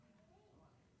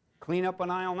Clean up on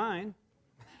aisle 9.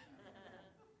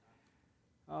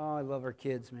 Oh, I love our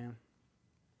kids, man.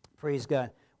 Praise God.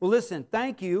 Well, listen,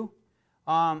 thank you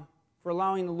for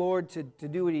allowing the Lord to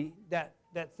do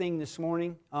that thing this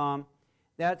morning.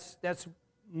 That's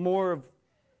more of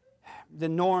the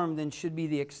norm than should be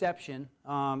the exception.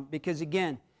 Because,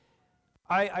 again,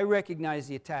 I recognize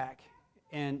the attack.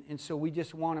 And so we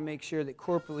just want to make sure that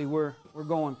corporately we're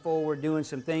going forward, doing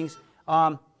some things.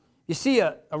 You see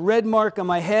a red mark on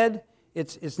my head.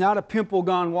 It's not a pimple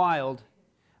gone wild.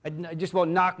 I just about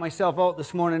knocked myself out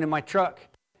this morning in my truck.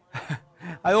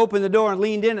 I opened the door and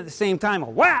leaned in at the same time. A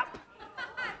whap!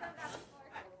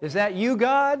 Is that you,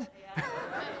 God?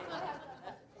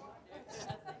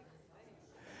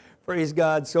 Praise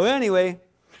God. So anyway,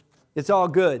 it's all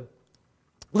good.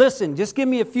 Listen, just give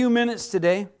me a few minutes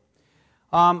today.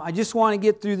 I just want to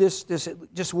get through this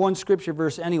just one scripture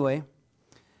verse anyway.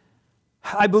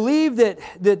 I believe that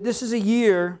this is a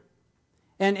year,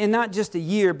 and not just a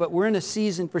year, but we're in a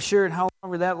season for sure, and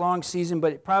however that long season,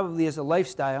 but it probably is a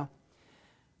lifestyle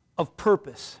of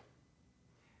purpose.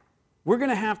 We're going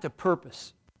to have to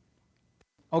purpose.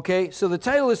 Okay, so the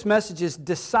title of this message is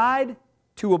Decide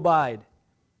to Abide.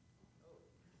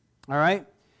 All right?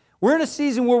 We're in a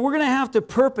season where we're going to have to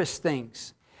purpose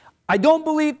things. I don't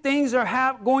believe things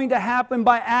are going to happen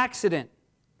by accident.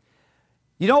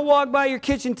 You don't walk by your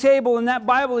kitchen table and that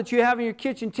Bible that you have on your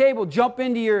kitchen table jump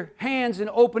into your hands and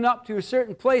open up to a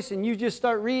certain place and you just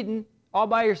start reading all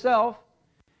by yourself.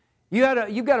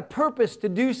 You've got a purpose to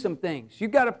do some things.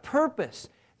 You've got a purpose.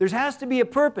 There has to be a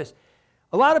purpose.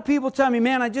 A lot of people tell me,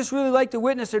 man, I just really like to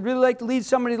witness. I'd really like to lead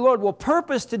somebody to the Lord. Well,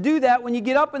 purpose to do that when you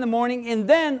get up in the morning and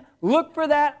then look for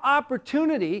that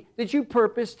opportunity that you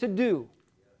purpose to do.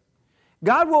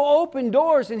 God will open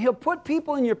doors and He'll put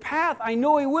people in your path. I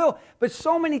know He will. But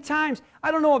so many times,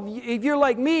 I don't know if you're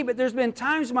like me, but there's been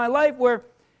times in my life where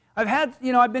I've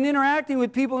been interacting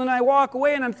with people and I walk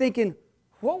away and I'm thinking,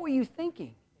 what were you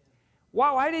thinking?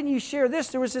 Wow, why didn't you share this?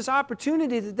 There was this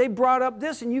opportunity that they brought up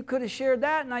this and you could have shared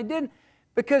that and I didn't.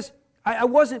 Because I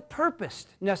wasn't purposed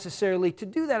necessarily to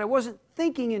do that. I wasn't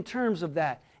thinking in terms of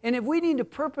that. And if we need to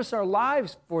purpose our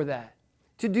lives for that,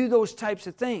 to do those types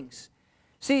of things.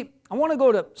 See, I want to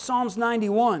go to Psalms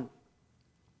 91.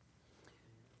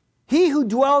 He who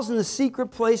dwells in the secret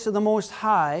place of the Most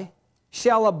High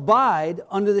shall abide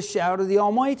under the shadow of the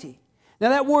Almighty. Now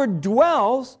that word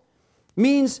dwells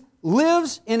means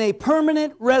lives in a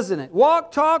permanent residence.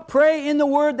 Walk, talk, pray in the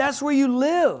Word, that's where you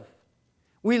live.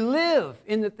 We live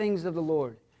in the things of the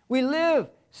Lord. We live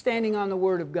standing on the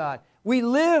Word of God. We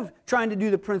live trying to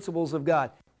do the principles of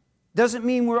God. Doesn't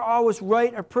mean we're always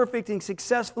right or perfect and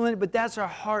successful in it, but that's our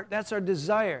heart, that's our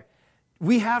desire.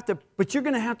 But you're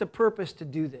going to have to purpose to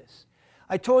do this.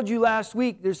 I told you last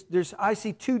week, I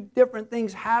see two different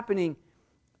things happening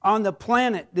on the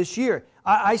planet this year.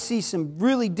 I see some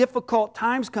really difficult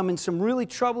times coming, some really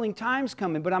troubling times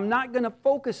coming, but I'm not going to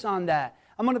focus on that.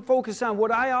 I'm going to focus on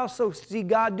what I also see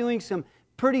God doing some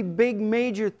pretty big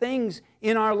major things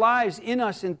in our lives, in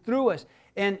us and through us,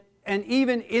 and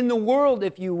even in the world,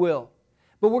 if you will.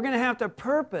 But we're going to have to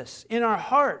purpose in our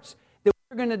hearts that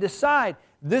we're going to decide,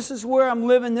 this is where I'm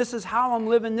living, this is how I'm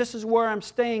living, this is where I'm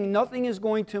staying. Nothing is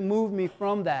going to move me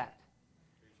from that.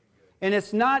 And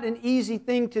it's not an easy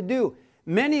thing to do.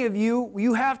 Many of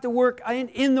you have to work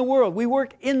in the world. We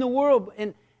work in the world,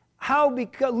 and how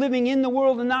living in the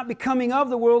world and not becoming of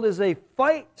the world is a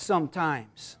fight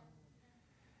sometimes.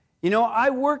 You know, I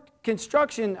worked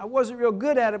construction. I wasn't real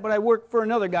good at it, but I worked for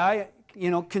another guy,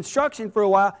 construction for a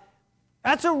while.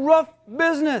 That's a rough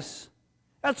business.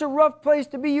 That's a rough place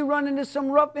to be. You run into some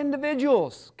rough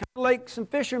individuals, kind of like some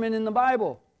fishermen in the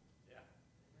Bible. Yeah.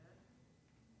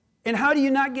 And how do you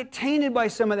not get tainted by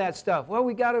some of that stuff? Well,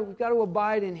 we've got to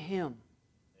abide in Him. Amen.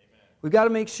 We've got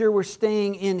to make sure we're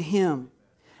staying in Him.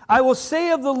 I will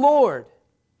say of the Lord,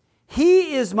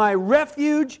 He is my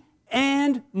refuge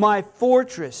and my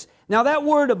fortress. Now that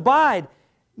word abide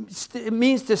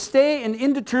means to stay an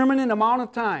indeterminate amount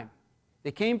of time.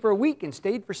 They came for a week and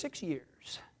stayed for 6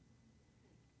 years.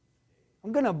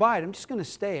 I'm going to abide. I'm just going to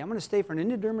stay. I'm going to stay for an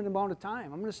indeterminate amount of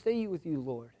time. I'm going to stay with you,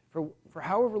 Lord, for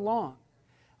however long.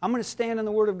 I'm going to stand on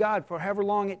the Word of God for however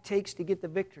long it takes to get the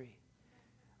victory.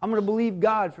 I'm going to believe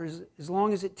God for as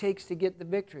long as it takes to get the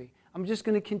victory. I'm just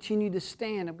going to continue to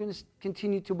stand. I'm going to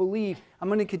continue to believe. I'm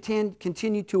going to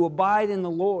continue to abide in the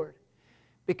Lord.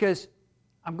 Because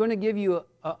I'm going to give you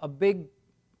a big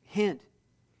hint.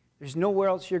 There's nowhere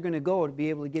else you're going to go to be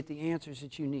able to get the answers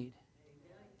that you need.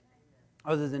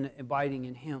 Other than abiding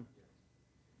in Him.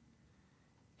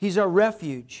 He's our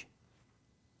refuge.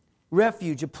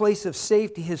 refuge, a place of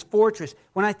safety, His fortress.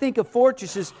 When I think of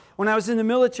fortresses, when I was in the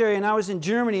military and I was in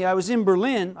Germany, I was in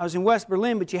Berlin, I was in West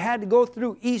Berlin, but you had to go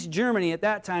through East Germany at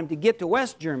that time to get to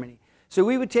West Germany. So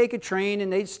we would take a train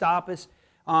and they'd stop us.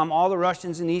 All the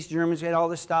Russians and East Germans had all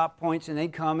the stop points, and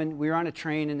they'd come, and we were on a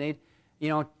train, and they'd,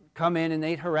 come in and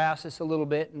they'd harass us a little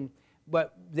bit,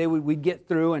 but we'd get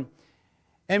through.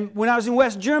 And when I was in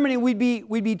West Germany, we'd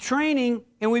be training,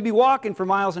 and we'd be walking for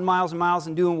miles and miles and miles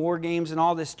and doing war games and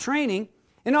all this training.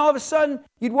 And all of a sudden,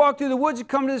 you'd walk through the woods and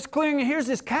come to this clearing, and here's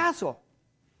this castle.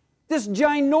 This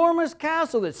ginormous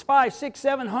castle that's 500, 600,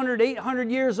 700,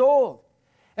 800 years old.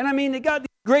 And I mean, they got these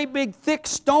great big thick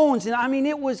stones, and I mean,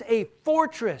 it was a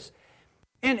fortress.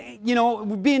 And,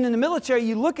 being in the military,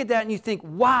 you look at that and you think,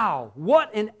 wow,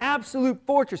 what an absolute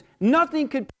fortress. Nothing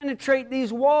could penetrate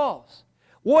these walls.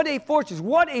 What a fortress.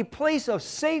 What a place of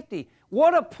safety.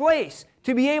 What a place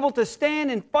to be able to stand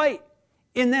and fight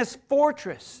in this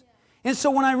fortress. And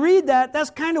so when I read that, that's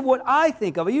kind of what I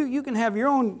think of. You can have your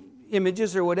own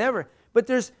images or whatever, but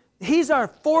He's our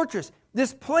fortress.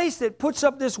 This place that puts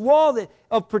up this wall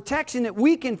of protection that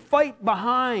we can fight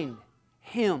behind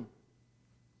Him.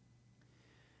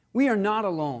 We are not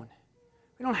alone.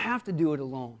 We don't have to do it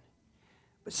alone.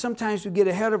 But sometimes we get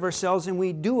ahead of ourselves and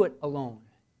we do it alone.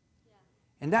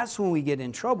 And that's when we get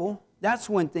in trouble. That's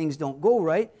when things don't go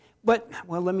right. But,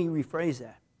 let me rephrase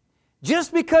that.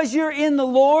 Just because you're in the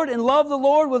Lord and love the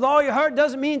Lord with all your heart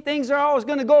doesn't mean things are always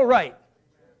going to go right.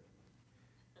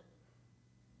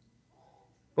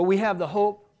 But we have the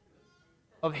hope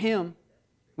of Him.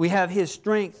 We have His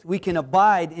strength. We can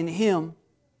abide in Him.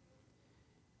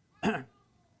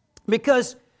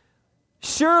 Because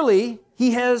surely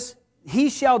He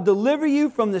shall deliver you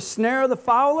from the snare of the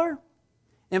fowler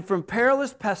and from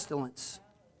perilous pestilence.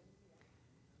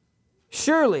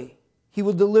 Surely He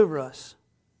will deliver us.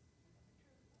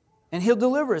 And He'll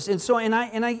deliver us. And so,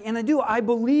 I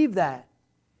believe that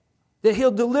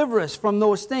He'll deliver us from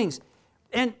those things.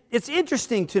 And it's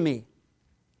interesting to me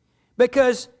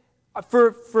because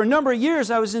for a number of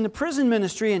years I was in the prison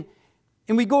ministry, and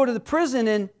we go to the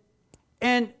prison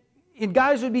and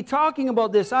guys would be talking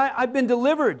about this. I've been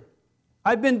delivered.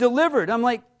 I've been delivered. I'm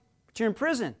like, but you're in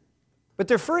prison. But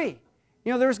they're free.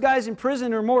 There's guys in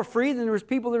prison who are more free than there was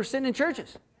people that are sitting in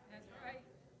churches. That's right.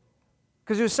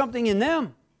 Because there's something in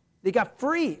them. They got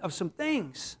free of some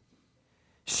things.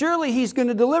 Surely He's going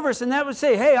to deliver us. And that would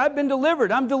say, hey, I've been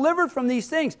delivered. I'm delivered from these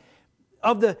things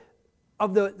of the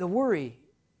worry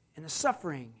and the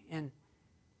suffering. And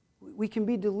we can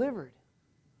be delivered.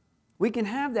 We can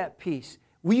have that peace.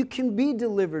 You can be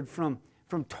delivered from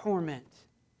torment.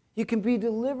 You can be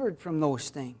delivered from those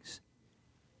things.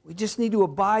 We just need to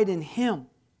abide in Him.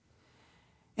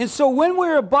 And so when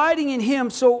we're abiding in Him,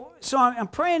 so I'm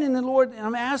praying in the Lord, and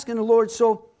I'm asking the Lord,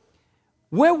 so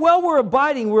while we're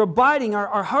abiding,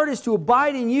 our heart is to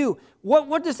abide in You.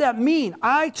 What does that mean?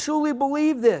 I truly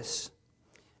believe this,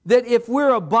 that if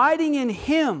we're abiding in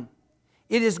Him,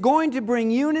 it is going to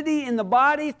bring unity in the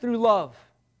body through love.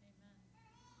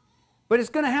 But it's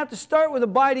going to have to start with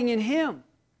abiding in Him.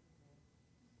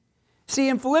 See,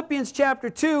 in Philippians chapter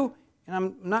 2, and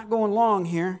I'm not going long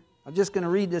here, I'm just going to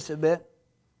read this a bit.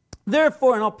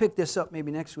 Therefore, and I'll pick this up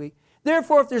maybe next week.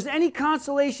 Therefore, if there's any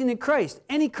consolation in Christ,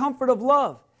 any comfort of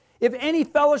love, if any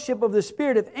fellowship of the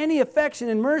Spirit, if any affection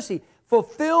and mercy,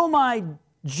 fulfill my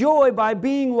joy by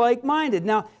being like-minded.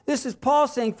 Now, this is Paul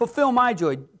saying, fulfill my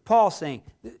joy. Paul saying,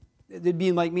 they'd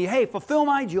be like me, hey, fulfill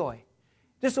my joy.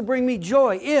 This will bring me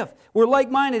joy if we're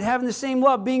like-minded, having the same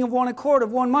love, being of one accord,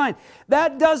 of one mind.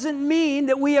 That doesn't mean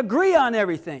that we agree on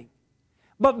everything.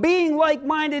 But being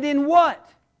like-minded in what?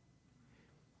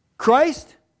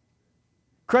 Christ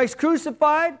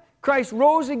crucified, Christ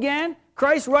rose again,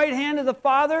 Christ's right hand of the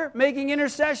Father, making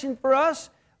intercession for us,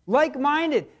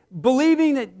 like-minded,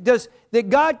 believing that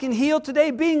God can heal today,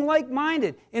 being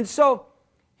like-minded. And so,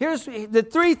 here's the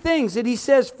three things that he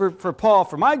says for Paul.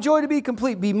 For my joy to be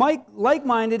complete, be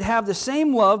like-minded, have the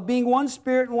same love, being one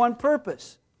spirit and one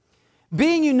purpose.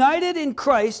 Being united in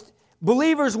Christ,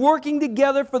 believers working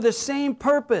together for the same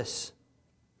purpose,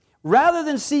 rather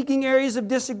than seeking areas of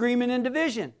disagreement and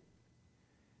division.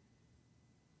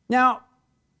 Now,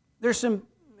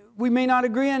 we may not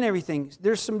agree on everything.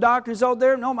 There's some doctrines out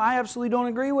there, no, I absolutely don't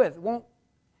agree with.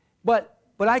 But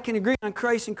I can agree on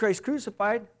Christ and Christ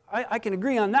crucified. I can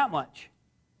agree on that much.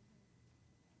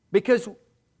 Because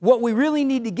what we really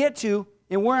need to get to,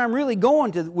 and where I'm really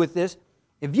going with this,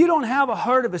 if you don't have a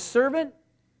heart of a servant,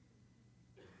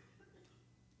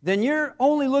 then you're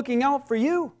only looking out for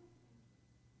you.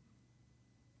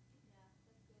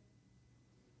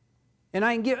 And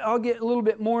I'll get a little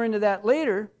bit more into that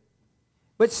later.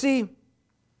 But see,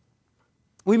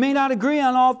 We may not agree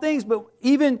on all things, but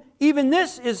even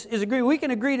this is agree. We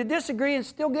can agree to disagree and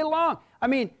still get along. I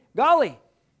mean, golly,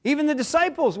 even the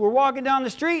disciples were walking down the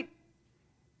street,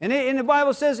 and the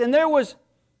Bible says, and there was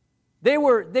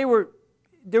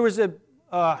a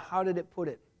how did it put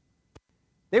it?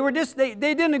 They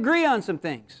didn't agree on some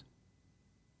things.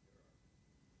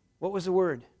 What was the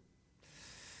word?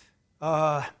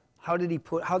 How they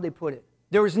put it?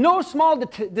 There was no small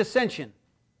dissension.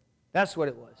 That's what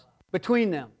it was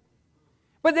between them.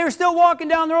 But they were still walking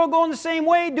down the road, going the same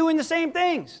way, doing the same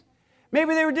things.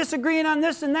 Maybe they were disagreeing on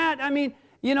this and that. I mean,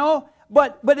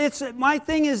 but it's my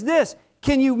thing is this: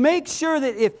 can you make sure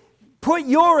that put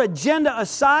your agenda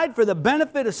aside for the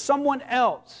benefit of someone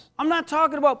else? I'm not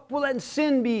talking about letting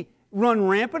sin run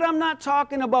rampant. I'm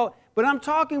talking about,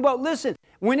 listen,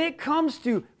 when it comes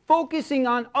to focusing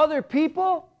on other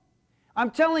people, I'm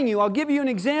telling you, I'll give you an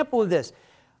example of this.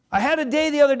 I had a day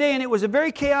the other day, and it was a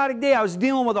very chaotic day. I was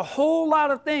dealing with a whole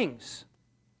lot of things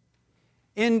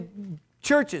in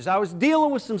churches. I was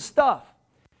dealing with some stuff.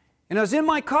 And I was in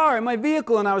my car, in my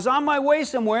vehicle, and I was on my way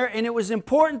somewhere, and it was an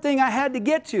important thing I had to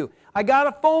get to. I got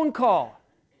a phone call.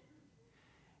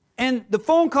 And the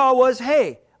phone call was,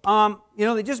 hey,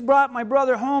 they just brought my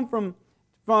brother home from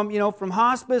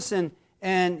hospice, and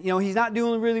he's not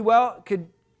doing really well.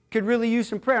 Could really use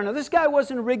some prayer. Now, this guy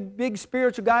wasn't a big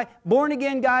spiritual guy,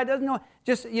 born-again guy, doesn't know,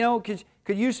 just,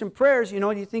 could use some prayers. Do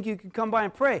you think you could come by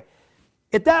and pray?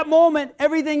 At that moment,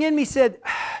 everything in me said,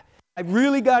 I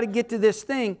really got to get to this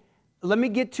thing. Let me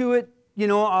get to it,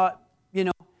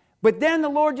 But then the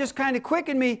Lord just kind of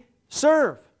quickened me,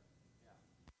 serve.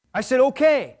 I said,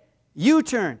 okay,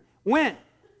 U-turn, went,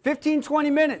 15, 20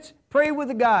 minutes, pray with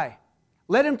the guy,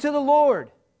 led him to the Lord.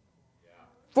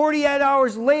 48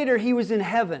 hours later, he was in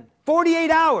heaven.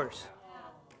 48 hours.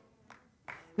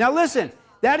 Now listen,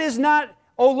 that is not,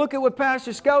 oh, look at what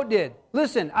Pastor Scout did.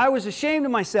 Listen, I was ashamed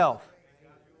of myself.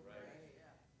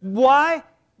 Why?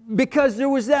 Because there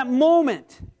was that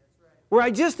moment where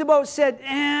I just about said,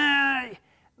 I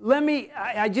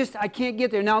can't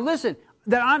get there. Now listen,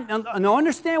 now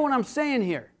understand what I'm saying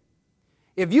here.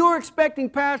 If you are expecting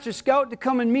Pastor Scout to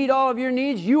come and meet all of your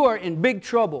needs, you are in big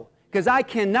trouble. Because I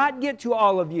cannot get to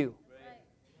all of you.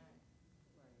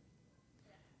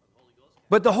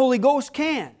 But the Holy Ghost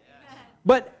can.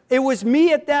 But it was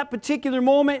me at that particular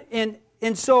moment, and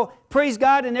so praise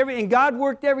God, and God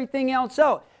worked everything else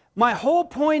out. My whole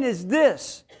point is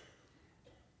this.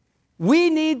 We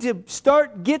need to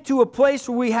get to a place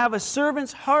where we have a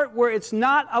servant's heart where it's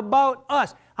not about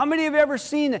us. How many have ever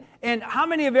seen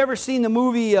the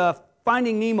movie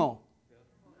Finding Nemo?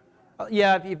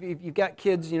 Yeah, if you've got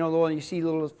kids, you see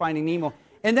little Finding Nemo.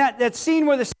 And that scene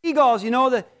where the seagulls,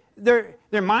 they're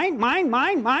mine.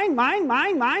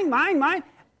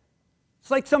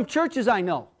 It's like some churches I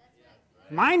know.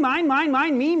 Mine,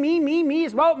 me.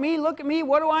 It's about me. Look at me.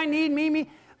 What do I need? Me.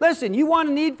 Listen, you want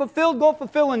a need fulfilled, go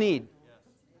fulfill a need.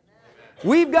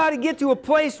 We've got to get to a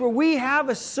place where we have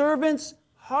a servant's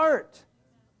heart.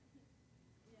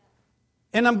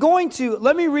 And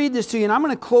let me read this to you, and I'm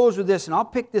going to close with this, and I'll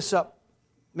pick this up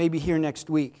maybe here next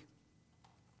week.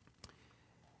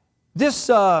 This,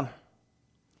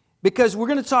 because we're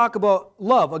going to talk about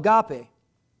love, agape.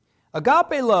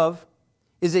 Agape love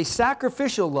is a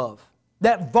sacrificial love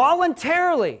that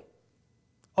voluntarily,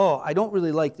 I don't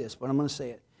really like this, but I'm going to say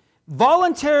it,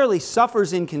 voluntarily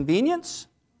suffers inconvenience,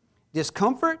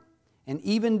 discomfort, and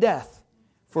even death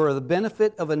for the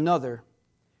benefit of another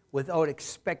without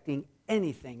expecting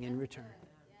anything in return.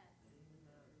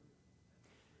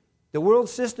 The world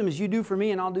system is you do for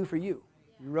me and I'll do for you.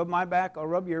 You rub my back, I'll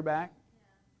rub your back.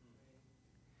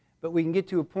 But we can get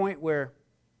to a point where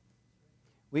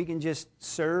we can just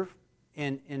serve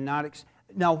and not...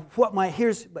 Now, but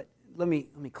let me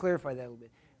clarify that a little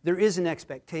bit. There is an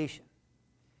expectation.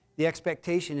 The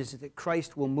expectation is that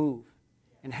Christ will move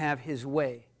and have His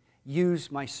way.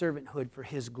 Use my servanthood for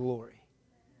His glory.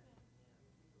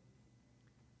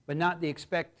 But not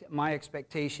my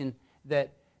expectation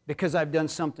that because I've done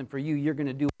something for you, you're going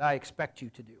to do what I expect you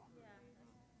to do.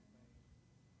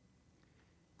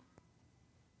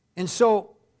 And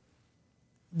so,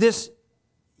 this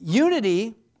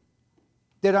unity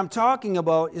that I'm talking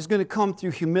about is going to come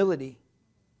through humility.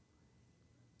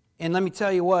 And let me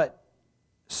tell you what,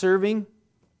 serving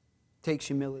takes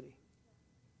humility.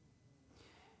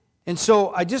 And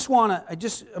so I'm just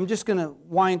going to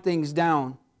wind things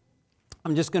down.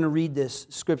 I'm just going to read this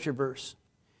scripture verse.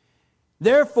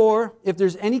 Therefore, if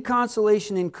there's any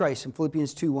consolation in Christ, in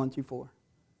Philippians 2, 1 through 4,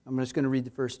 I'm just going to read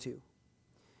the first two.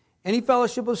 Any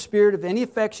fellowship of spirit, of any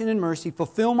affection and mercy,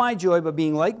 fulfill my joy by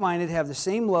being like-minded, have the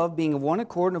same love, being of one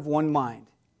accord and of one mind.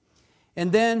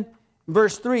 And then,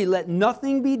 verse 3, let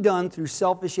nothing be done through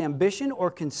selfish ambition or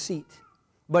conceit,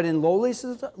 but in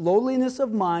lowliness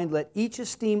of mind, let each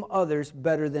esteem others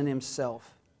better than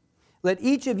himself. Let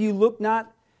each of you look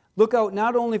out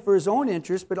not only for his own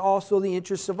interests, but also the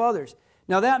interests of others.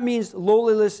 Now that means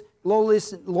lowliness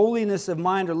of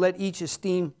mind, or let each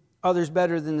esteem others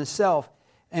better than the self.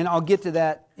 And I'll get to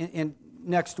that in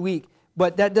next week.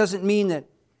 But that doesn't mean that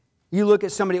you look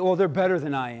at somebody, oh, they're better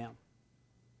than I am.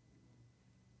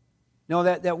 No,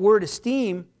 that word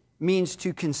esteem means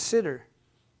to consider.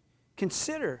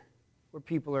 Consider where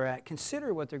people are at.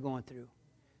 Consider what they're going through.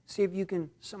 See if you can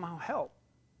somehow help,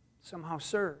 somehow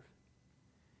serve.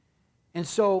 And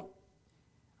so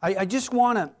I just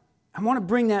want to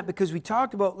bring that, because we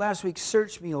talked about last week,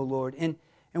 search me, O Lord. And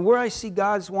where I see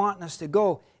God's wanting us to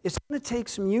go, it's going to take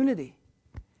some unity.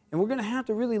 And we're going to have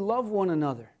to really love one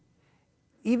another,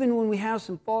 even when we have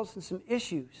some faults and some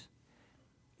issues.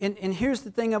 And here's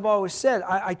the thing I've always said.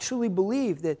 I truly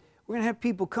believe that we're going to have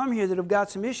people come here that have got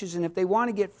some issues, and if they want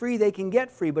to get free, they can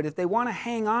get free. But if they want to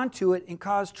hang on to it and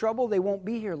cause trouble, they won't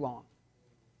be here long.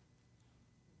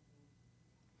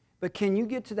 But can you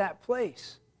get to that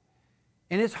place?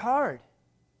 And it's hard,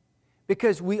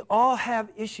 because we all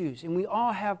have issues, and we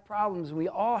all have problems, and we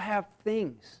all have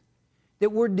things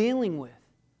that we're dealing with.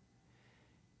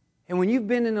 And when you've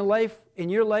been in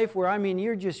your life where,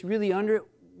 you're just really under it,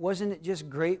 wasn't it just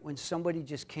great when somebody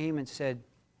just came and said,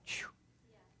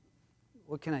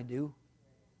 what can I do?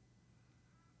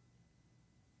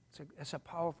 It's a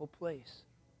powerful place.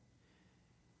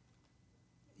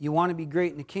 You want to be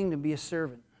great in the kingdom, be a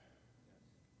servant.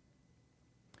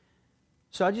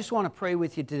 So I just want to pray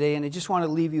with you today, and I just want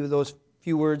to leave you with those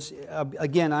few words.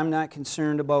 Again, I'm not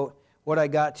concerned about what I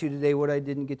got to today, what I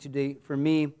didn't get today. For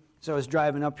me, as I was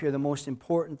driving up here, the most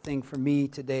important thing for me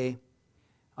today,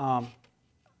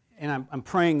 and I'm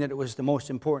praying that it was the most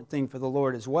important thing for the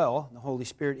Lord as well, the Holy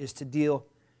Spirit, is to deal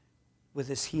with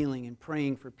this healing and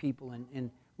praying for people and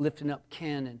lifting up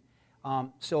Ken.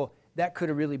 And so that could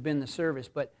have really been the service.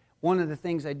 But one of the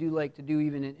things I do like to do,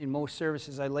 even in most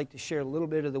services, I like to share a little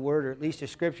bit of the Word, or at least a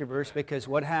scripture verse, because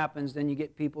what happens, then you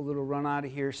get people that will run out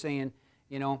of here saying,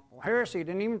 well, heresy,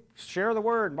 didn't even share the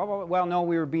Word, blah, blah, blah. Well, no,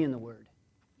 we were being the Word.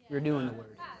 We were doing the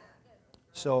Word.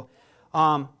 So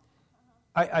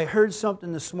I heard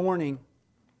something this morning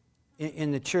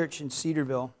in the church in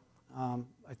Cedarville.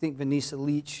 I think Vanessa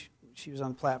Leach, she was on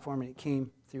the platform, and it came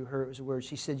through her. It was a word.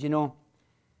 She said,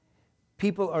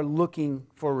 people are looking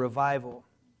for revival.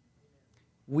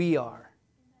 We are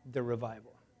the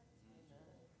revival.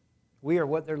 We are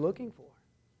what they're looking for.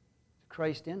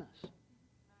 Christ in us.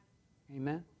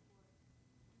 Amen?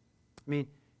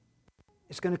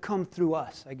 It's going to come through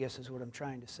us, I guess is what I'm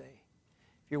trying to say.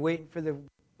 If you're waiting for the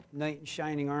knight in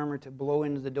shining armor to blow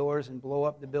into the doors and blow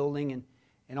up the building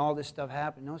and all this stuff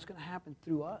happen, no, it's going to happen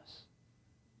through us.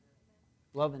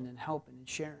 Loving and helping and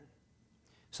sharing.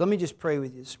 So let me just pray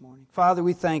with you this morning. Father,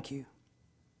 we thank you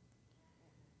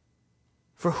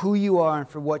for who you are and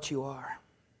for what you are.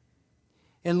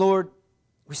 And Lord,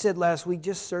 we said last week,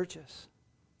 just search us.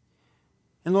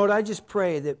 And Lord, I just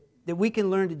pray that we can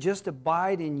learn to just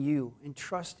abide in you and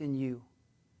trust in you.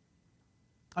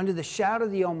 Under the shadow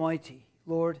of the Almighty,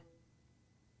 Lord,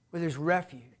 where there's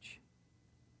refuge.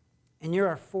 And you're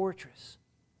our fortress.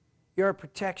 You're our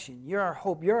protection. You're our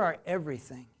hope. You're our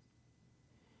everything.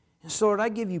 And so, Lord, I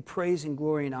give you praise and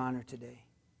glory and honor today.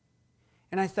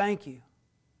 And I thank you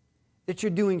that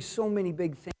you're doing so many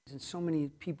big things in so many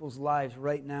people's lives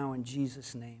right now in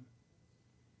Jesus' name.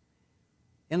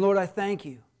 And Lord, I thank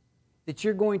you that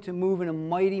you're going to move in a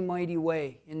mighty, mighty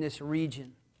way in this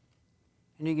region.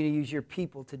 And you're going to use your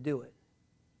people to do it.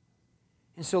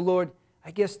 And so, Lord,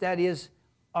 I guess that is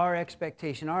our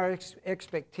expectation. Our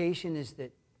expectation is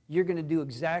that you're going to do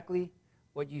exactly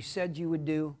what you said you would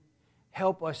do.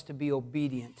 Help us to be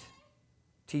obedient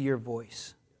to your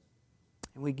voice.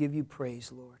 And we give you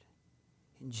praise, Lord.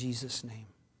 In Jesus' name,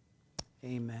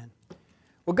 amen.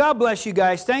 Well, God bless you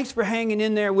guys. Thanks for hanging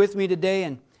in there with me today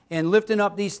and lifting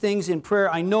up these things in prayer.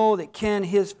 I know that Ken,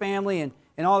 his family, and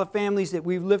all the families that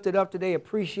we've lifted up today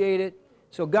appreciate it.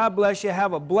 So God bless you.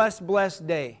 Have a blessed, blessed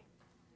day.